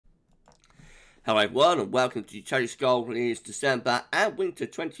Hello everyone and welcome to Terry Scholey's December and Winter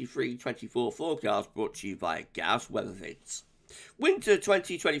 23-24 forecast brought to you by GavsWeatherVids. Winter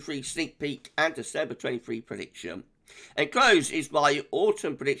 2023 sneak peek and December 23 prediction. Enclosed is my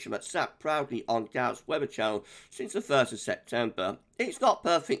autumn prediction that sat proudly on Gavs Weather channel since the 1st of September. It's not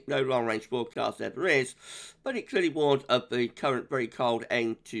perfect, no long range forecast ever is, but it clearly warned of the current very cold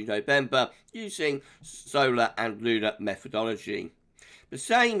end to November using solar and lunar methodology. The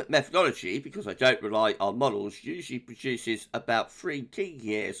same methodology, because I don't rely on models, usually produces about 3 key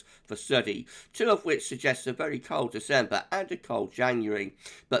years for study, 2 of which suggest a very cold December and a cold January,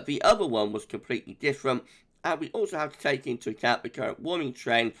 but the other one was completely different, and we also have to take into account the current warming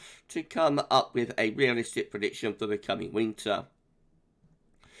trend to come up with a realistic prediction for the coming winter.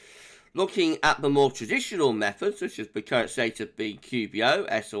 Looking at the more traditional methods, such as the current state of the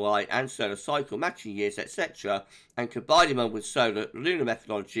QBO, SOI and solar cycle matching years, etc., and combining them with solar lunar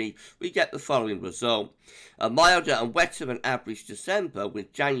methodology, we get the following result. A milder and wetter than average December,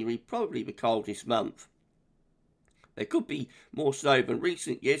 with January probably the coldest month. There could be more snow than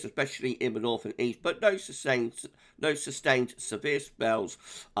recent years, especially in the north and east, but no sustained severe spells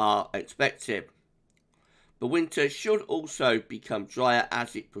are expected. The winter should also become drier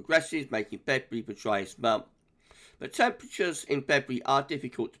as it progresses, making February the driest month. But temperatures in February are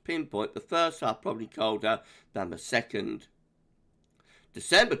difficult to pinpoint. The first half probably colder than the second.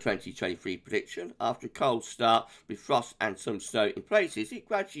 December 2023 prediction. After a cold start with frost and some snow in places, it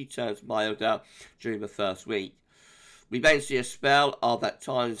gradually turns milder during the first week. We then see a spell of at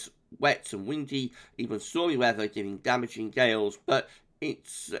times wet and windy, even stormy weather, giving damaging gales, but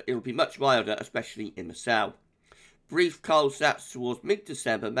it'll be much milder, especially in the south. Brief cold snaps towards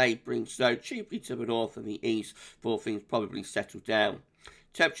mid-December may bring snow chiefly to the north and the east before things probably settle down.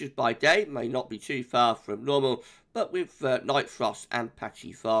 Temperatures by day may not be too far from normal, but with night frost and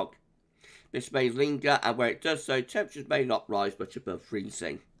patchy fog. This may linger, and where it does so, temperatures may not rise much above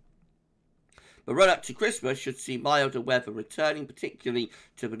freezing. The run-up to Christmas should see milder weather returning, particularly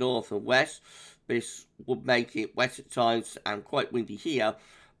to the north and west. This would make it wet at times and quite windy here,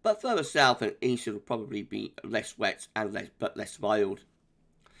 but further south and east it will probably be less wet and less mild.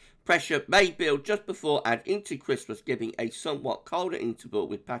 Pressure may build just before and into Christmas, giving a somewhat colder interval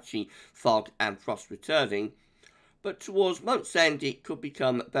with patchy fog and frost returning. But towards month's end it could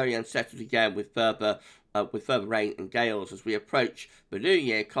become very unsettled again with further rain and gales. As we approach the new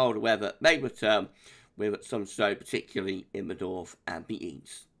year, colder weather may return with some snow, particularly in the north and the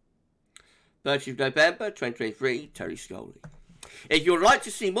east. 30th of November 2023, Terry Scholey. If you would like to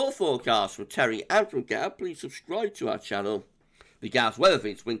see more forecasts from Terry and from Gav, please subscribe to our channel. The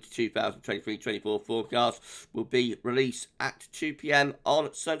GavsWeatherVids Winter 2023-24 forecast will be released at 2 PM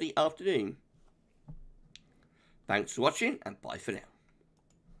on Sunday afternoon. Thanks for watching and bye for now.